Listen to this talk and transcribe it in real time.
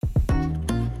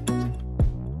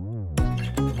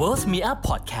Worth Me Up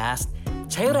Podcast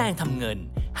ใช้แรงทำเงิน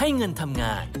ให้เงินทำง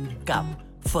านกับ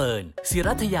เฟิร์น ศิ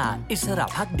รัทยาอิสระ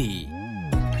ภักดี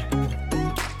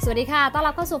สวัสดีค่ะต้อน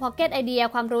รับเข้าสู่ Pocket Idea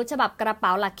ความรู้ฉบับกระเป๋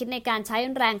าหลักคิดในการใช้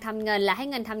แรงทำเงินและให้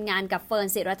เงินทำงานกับเฟิร์น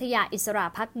ศิรัทยาอิสระ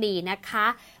ภักดีนะคะ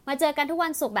มาเจอกันทุกวั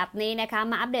นศุกร์แบบนี้นะคะ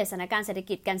มาอัปเดตสถานการณ์เศรษฐ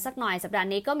กิจกันสักหน่อยสัปดาห์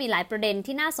นี้ก็มีหลายประเด็น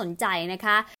ที่น่าสนใจนะค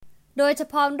ะโดยเฉ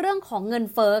พาะเรื่องของเงิน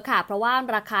เฟ้อค่ะเพราะว่า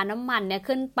ราคาน้ำมันเนี่ย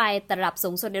ขึ้นไประดับสู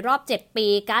งสุดในรอบ7ปี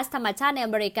ก๊าซธรรมชาติใน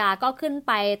อเมริกาก็ขึ้นไ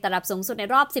ประดับสูงสุดใน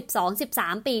รอบ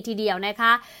 12-13 ปีทีเดียวนะค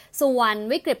ะส่วน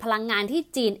วิกฤตพลังงานที่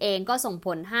จีนเองก็ส่งผ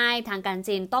ลให้ทางการ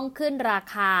จีนต้องขึ้นรา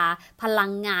คาพลั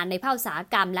งงานในภาคอุตสาห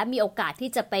กรรมและมีโอกาส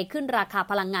ที่จะไปขึ้นราคา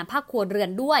พลังงานภาคครัวเรือ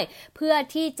นด้วยเพื่อ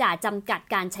ที่จะจำกัด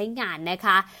การใช้งานนะค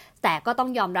ะแต่ก็ต้อง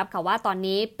ยอมรับค่ะว่าตอน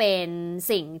นี้เป็น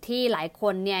สิ่งที่หลายค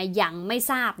นเนี่ยยังไม่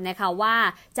ทราบนะคะว่า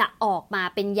จะออกมา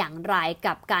เป็นอย่างไร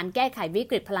กับการแก้ไขวิ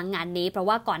กฤตพลังงานนี้เพราะ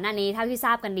ว่าก่อนหน้านี้เท่าที่ท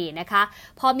ราบกันดีนะคะ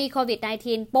พอมีโควิด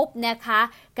 -19 ปุ๊บนะคะ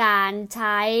การใ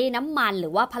ช้น้ำมันหรื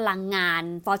อว่าพลังงาน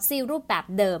ฟอสซิลรูปแบบ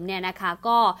เดิมเนี่ยนะคะ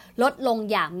ก็ลดลง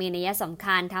อย่างมีนัยสำ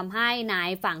คัญทำให้ใน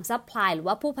ฝั่งซัพพลายหรือ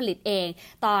ว่าผู้ผลิตเอง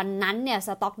ตอนนั้นเนี่ยส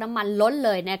ต็อกน้ำมันล้นเ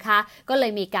ลยนะคะก็เล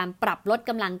ยมีการปรับลด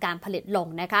กำลังการผลิตลง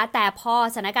นะคะแต่พอ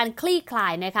สถานการณ์คลี่คลา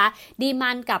ยนะคะดีมา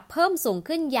นด์กลับเพิ่มสูง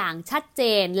ขึ้นอย่างชัดเจ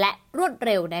นและรวดเ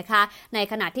ร็วนะคะใน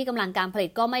ขณะที่กำลังการผลิต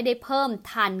ก็ไม่ได้เพิ่ม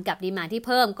ทันกับดีมานด์ที่เ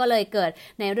พิ่มก็เลยเกิด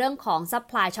ในเรื่องของซัพ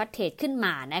พลายช็อตเทจขึ้นม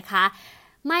านะคะ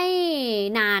ไม่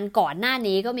นานก่อนหน้า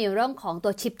นี้ก็มีเรื่องของตั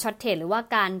วชิปช็อตเทจหรือว่า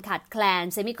การขาดแคลน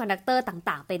เซมิคอนดักเตอร์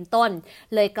ต่างๆเป็นต้น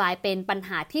เลยกลายเป็นปัญห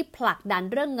าที่ผลักดัน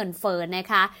เรื่องเงินเฟ้อนะ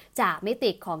คะจากมิ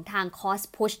ติของทาง cost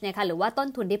push นะคะหรือว่าต้น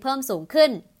ทุนที่เพิ่มสูงขึ้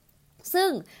นซึ่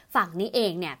งฝั่งนี้เอ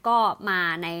งเนี่ยก็มา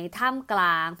ในท่ามกล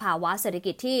างภาวะเศรษฐ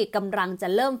กิจที่กำลังจะ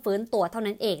เริ่มฟื้นตัวเท่า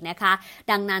นั้นเองนะคะ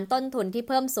ดังนั้นต้นทุนที่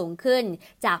เพิ่มสูงขึ้น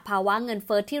จากภาวะเงินเ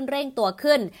ฟ้อที่เร่งตัว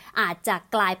ขึ้นอาจจะ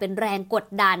กลายเป็นแรงกด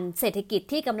ดันเศรษฐกิจ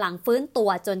ที่กำลังฟื้นตัว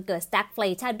จนเกิด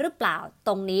stagflation หรือเปล่าต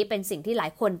รงนี้เป็นสิ่งที่หลา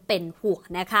ยคนเป็นห่วง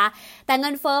นะคะแต่เงิ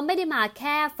นเฟ้อไม่ได้มาแ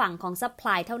ค่ฝั่งของ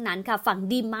supply เท่านั้นค่ะฝั่ง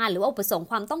demand หรือว่าอุปสงค์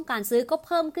ความต้องการซื้อก็เ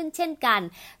พิ่มขึ้นเช่นกัน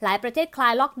หลายประเทศคลา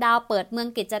ยล็อกดาวน์เปิดเมือง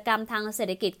กิจกรรมทางเศรษ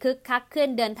ฐกิจคึกคักขึ้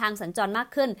นเดินทางสัญจรมาก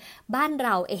ขึ้นบ้านเร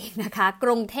าเองนะคะก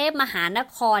รุงเทพมหาน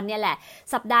ครเนี่ยแหละ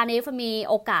สัปดาห์นี้มี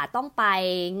โอกาสต้องไป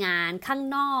งานข้าง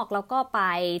นอกแล้วก็ไป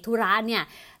ธุระเนี่ย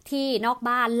ที่นอก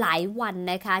บ้านหลายวัน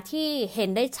นะคะที่เห็น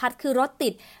ได้ชัดคือรถติ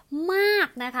ดมาก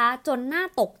นะคะจนน่า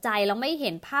ตกใจแล้วไม่เห็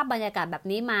นภาพบรรยากาศแบบ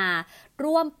นี้มา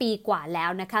ร่วมปีกว่าแล้ว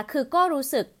นะคะคือก็รู้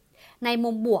สึกในมุ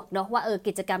มบวกเนาะว่า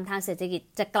กิจกรรมทางเศรษฐกิจ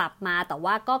จะกลับมาแต่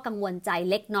ว่าก็กังวลใจ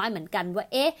เล็กน้อยเหมือนกันว่า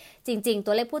จริงๆ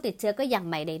ตัวเลขผู้ติดเชื้อก็ยัง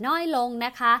ไม่ได้น้อยลงน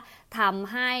ะคะท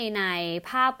ำให้ใน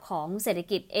ภาพของเศรษฐ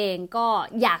กิจเองก็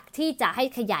อยากที่จะให้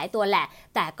ขยายตัวแหละ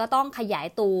แต่ก็ต้องขยาย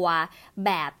ตัวแ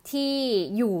บบที่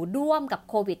อยู่ร่วมกับ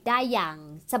โควิดได้อย่าง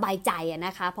สบายใจน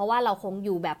ะคะเพราะว่าเราคงอ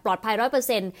ยู่แบบปลอดภัย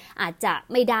 100% อาจจะ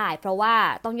ไม่ได้เพราะว่า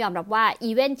ต้องยอมรับว่าอี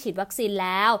เวนต์ฉีดวัคซีนแ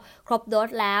ล้วครบโดส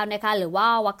แล้วนะคะหรือว่า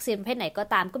วัคซีนประเภทไหนก็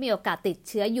ตามก็มีโอกาสติด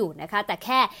เชื้ออยู่นะคะแต่แ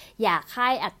ค่อยากให้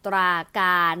อัตราก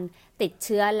ารติดเ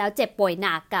ชื้อแล้วเจ็บป่วยห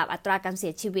นักกับอัตราการเสี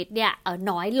ยชีวิตเนี่ย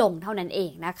น้อยลงเท่านั้นเอ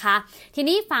งนะคะที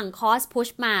นี้ฝั่ง cost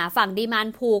push มาฝั่ง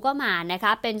demand pull ก็มานะค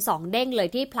ะเป็น2เด้งเลย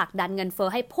ที่ผลักดันเงินเฟ้อ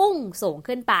ให้พุ่งสูง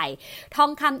ขึ้นไปทอ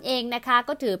งคำเองนะคะ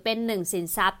ก็ถือเป็น1สิน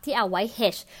ทรัพย์ที่เอาไว้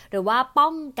hedge หรือว่าป้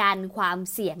องกันความ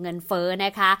เสี่ยงเงินเฟ้อน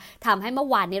ะคะทำให้เมื่อ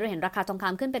วานนี้เราเห็นราคาทองค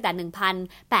ำขึ้นไปแต่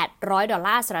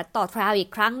 $1,800 สหรัฐต่อทรัลอีก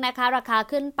ครั้งนะคะราคา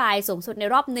ขึ้นไปสูงสุดใน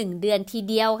รอบ1เดือนที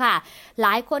เดียวค่ะหล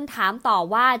ายคนถามต่อ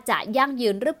ว่าจะยั่ง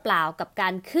ยืนหรือเปล่ากับกา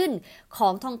รขึ้นขอ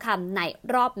งทองคำใน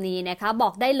รอบนี้นะคะบอ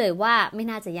กได้เลยว่าไม่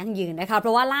น่าจะยั่งยืนนะคะเพร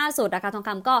าะว่าล่าสุดราคาทองค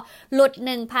ำก็หลุด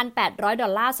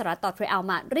 $1,800 สหรัฐต่อทรัล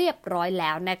มาเรียบร้อยแ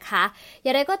ล้วนะคะอย่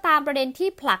างไรก็ตามประเด็นที่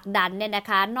ผลักดันเนี่ยนะ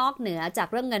คะนอกเหนือจาก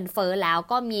เรื่องเงินเฟ้อแล้ว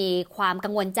ก็มีความกั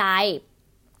งวลใจ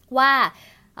ว่า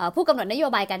ผู้กำหนดนโย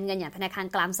บายการเงินอย่างธนาคาร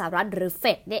กลางสหรัฐหรือเฟ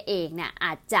ดเนี่ยเองเนี่ยอ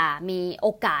าจจะมีโอ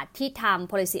กาสที่ท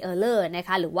ำ policy error นะค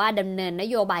ะหรือว่าดำเนินน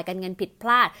โยบายการเงินผิดพล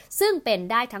าดซึ่งเป็น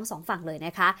ได้ทั้ง2ฝั่งเลยน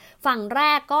ะคะฝั่งแร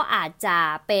กก็อาจจะ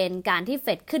เป็นการที่เฟ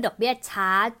ดขึ้นดอกเบี้ยช้า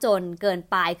จนเกิน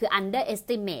ไปคือ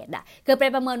underestimate คือไป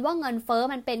ประเมินว่าเงินเฟ้อ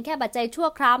มันเป็นแค่ปัจจัยชั่ว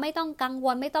คราวไม่ต้องกังว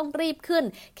ลไม่ต้องรีบขึ้น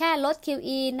แค่ลด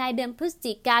QE ในเดือนพฤศ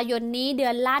จิกายนนี้เดื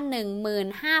อนละ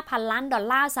 15,000 ล้านดอล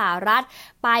ลาร์สหรัฐ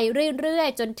ไปเรื่อย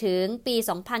ๆจนถึงปี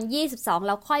2022แ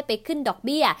ล้วค่อยไปขึ้นดอกเ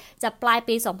บี้ยจะปลาย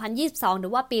ปี2022หรื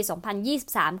อว่าปี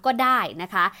2023ก็ได้นะ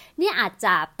คะนี่อาจจ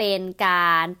ะเป็นกา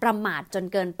รประมาทจน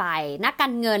เกินไปนักกา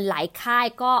รเงินหลายค่าย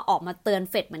ก็ออกมาเตือน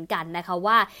เฟดเหมือนกันนะคะ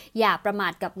ว่าอย่าประมา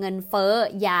ทกับเงินเฟ้อ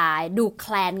อย่าดูแค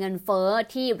ลนเงินเฟ้อ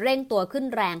ที่เร่งตัวขึ้น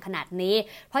แรงขนาดนี้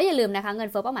เพราะอย่าลืมนะคะเงิน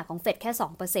เฟ้อเป้าหมายของเฟดแค่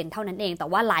 2% เท่านั้นเองแต่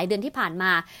ว่าหลายเดือนที่ผ่านม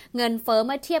าเงินเฟ้อเ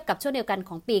มื่อเทียบกับช่วงเดียวกันข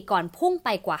องปีก่อนพุ่งไป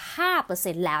กว่า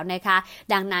 5% แล้วนะคะ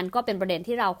ดังนั้นก็เป็นประเด็น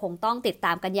ที่เราคงต้องติดตาม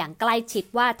ามกันอย่างใกล้ชิด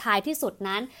ว่าท้ายที่สุด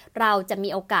นั้นเราจะมี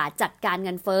โอกาสจัดการเ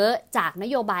งินเฟ้อจากน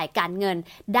โยบายการเงิน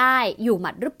ได้อยู่ห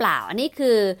มัดหรือเปล่าอันนี้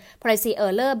คือ policy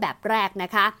error แบบแรกน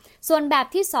ะคะส่วนแบบ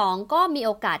ที่2ก็มีโ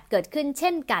อกาสเกิดขึ้นเ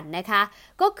ช่นกันนะคะ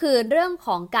ก็คือเรื่องข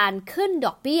องการขึ้นด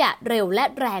อกเบี้ยเร็วและ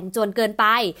แรงจนเกินไป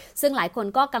ซึ่งหลายคน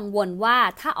ก็กังวลว่า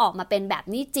ถ้าออกมาเป็นแบบ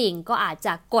นี้จริงก็อาจจ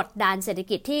ะกดดันเศรษฐ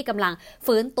กิจที่กำลัง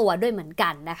ฟื้นตัวด้วยเหมือนกั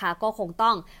นนะคะก็คงต้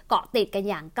องเกาะติดกัน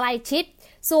อย่างใกล้ชิด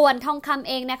ส่วนทองคำ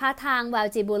เองนะคะทาง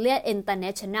Value Bullion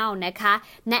International นะคะ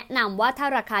แนะนำว่าถ้า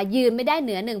ราคายืนไม่ได้เห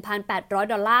นือ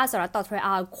 $1,800 สหรัฐต่อทรั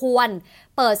ลล์ควร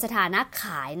เปิดสถานะข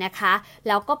ายนะคะแ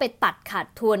ล้วก็ไปตัดขาด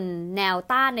ทุนแนว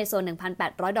ต้านในโซน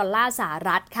 $1,800 สห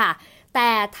รัฐค่ะแ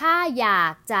ต่ถ้าอยา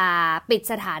กจะปิด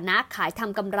สถานะขายท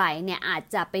ำกำไรเนี่ยอาจ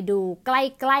จะไปดูใ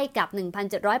กล้ๆกับ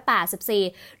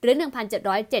 1,784 หรือ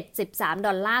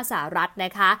 $1,773 สหรัฐน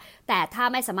ะคะแต่ถ้า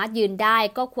ไม่สามารถยืนได้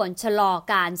ก็ควรชะลอ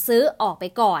การซื้อออกไป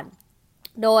ก่อน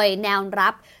โดยแนวรั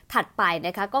บถัดไปน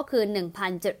ะคะก็คือ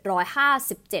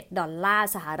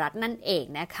 $1,757 สหรัฐนั่นเอง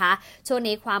นะคะช่วง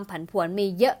นี้ความผันผวนมี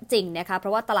เยอะจริงนะคะเพรา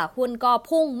ะว่าตลาดหุ้นก็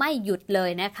พุ่งไม่หยุดเลย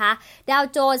นะคะดาว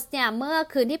โจนส์เนี่ยเมื่อ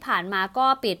คืนที่ผ่านมาก็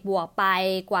ปิดบวกไป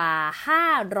กว่า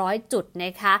500จุดน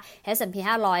ะคะ S&P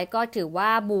 500ก็ถือว่า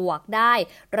บวกได้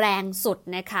แรงสุด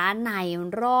นะคะใน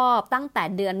รอบตั้งแต่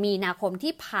เดือนมีนาคม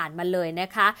ที่ผ่านมาเลยนะ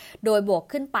คะโดยบวก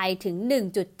ขึ้นไปถึง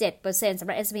 1.7% สำห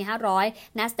รับ S&P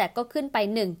 500 NASDAQ ก็ขึ้นไป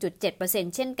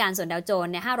 1.7% เช่นการส่วนดาวโจน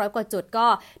ส์เนี่ย500กว่าจุดก็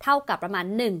เท่ากับประมาณ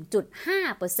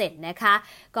 1.5% นะคะ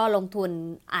ก็ลงทุน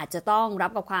อาจจะต้องรั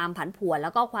บกับความผันผวนแล้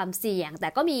วก็ความเสี่ยงแต่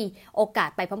ก็มีโอกาส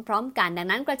ไปพร้อมๆกันดัง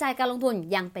นั้นกระจายการลงทุน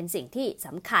ยังเป็นสิ่งที่ส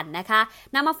ำคัญนะคะ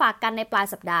นำมาฝากกันในปลาย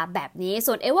สัปดาห์แบบนี้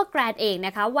ส่วน Evergrande เองน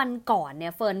ะคะวันก่อนเนี่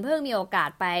ยเฟิร์นเพิ่งมีโอกาส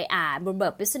ไป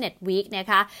Bloomberg Business Week นะ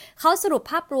คะเขาสรุป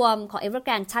ภาพรวมของ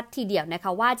Evergrande ชัดทีเดียวนะค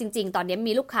ะว่าจริงๆตอนนี้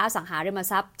มีลูกค้าอสังหาริม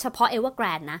ทรัพย์เฉพาะ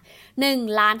Evergrande นะ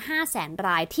 1,500,000 ร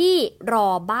ายที่รอ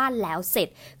บ้านแล้วเสร็จ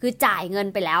คือจ่ายเงิน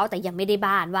ไปแล้วแต่ยังไม่ได้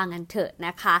บ้านว่างั้นเถอะน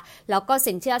ะคะแล้วก็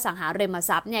สินเชื่ออสังหาริม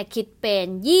ทรัพย์เนี่ยคิดเป็น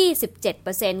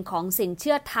 27% ของสินเ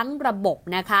ชื่อทั้งระบบ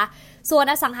นะคะส่วน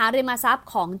อสังหาริมทรัพย์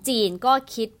ของจีนก็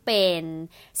คิดเป็น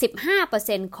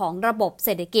 15% ของระบบเศ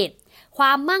รษฐกิจคว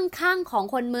ามมั่งคั่งของ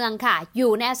คนเมืองค่ะอ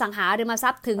ยู่ในอสังหาริมทรั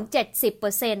พย์ถึง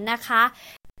 70% นะคะ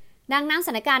ดังนั้นส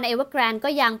ถานการณ์ใน Evergrande ก็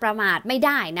ยังประมาทไม่ไ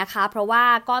ด้นะคะเพราะว่า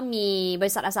ก็มีบ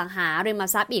ริษัทอสังหาริม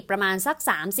ทรัพย์อีกประมาณสัก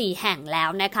 3-4 แห่งแล้ว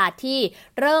นะคะที่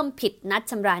เริ่มผิดนัด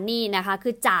ชำระหนี้นะคะคื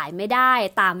อจ่ายไม่ได้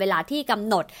ตามเวลาที่กำ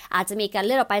หนดอาจจะมีการเ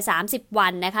ลื่อนออกไป30วั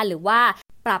นนะคะหรือว่า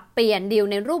ปรับเปลี่ยนดีล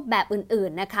ในรูปแบบอื่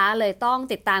นๆนะคะเลยต้อง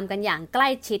ติดตามกันอย่างใกล้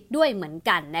ชิดด้วยเหมือน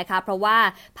กันนะคะเพราะว่า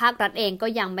ภาครัฐเองก็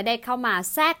ยังไม่ได้เข้ามา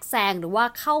แทรกแซงหรือว่า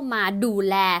เข้ามาดู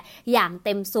แลอย่างเ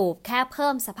ต็มสูบแค่เพิ่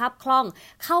มสภาพคล่อง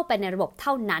เข้าไปในระบบเ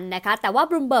ท่านั้นนะคะแต่ว่า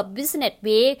Bloomberg Business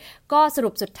Week ก็สรุ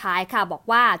ปสุดท้ายค่ะบอก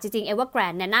ว่าจริงๆ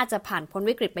Evergrande เนี่ยน่าจะผ่านพ้น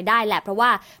วิกฤตไปได้แหละเพราะว่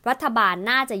ารัฐบาล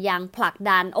น่าจะยังผลัก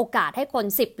ดันโอกาสให้คน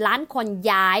10ล้านคน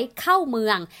ย้ายเข้าเมื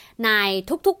องใน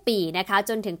ทุกๆปีนะคะ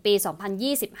จนถึงปี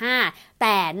 2025แ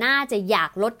ต่น่าจะอยา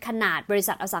กลดขนาดบริ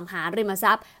ษัทอสังหาริมท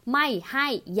รัพย์ไม่ให้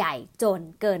ใหญ่จน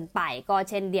เกินไปก็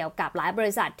เช่นเดียวกับหลายบ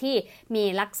ริษัทที่มี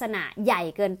ลักษณะใหญ่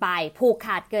เกินไปผูกข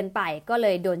าดเกินไปก็เล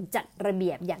ยโดนจัดระเ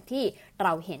บียบอย่างที่เร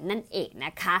าเห็นนั่นเองน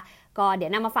ะคะก็เดี๋ย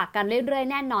วนำมาฝากกันเรื่อย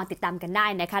ๆแน่นอนติดตามกันได้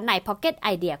นะคะใน Pocket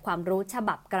Idea ความรู้ฉ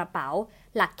บับกระเป๋า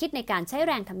หลักคิดในการใช้แ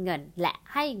รงทำเงินและ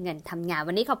ให้เงินทำงาน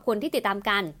วันนี้ขอบคุณที่ติดตาม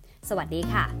กันสวัสดี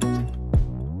ค่ะ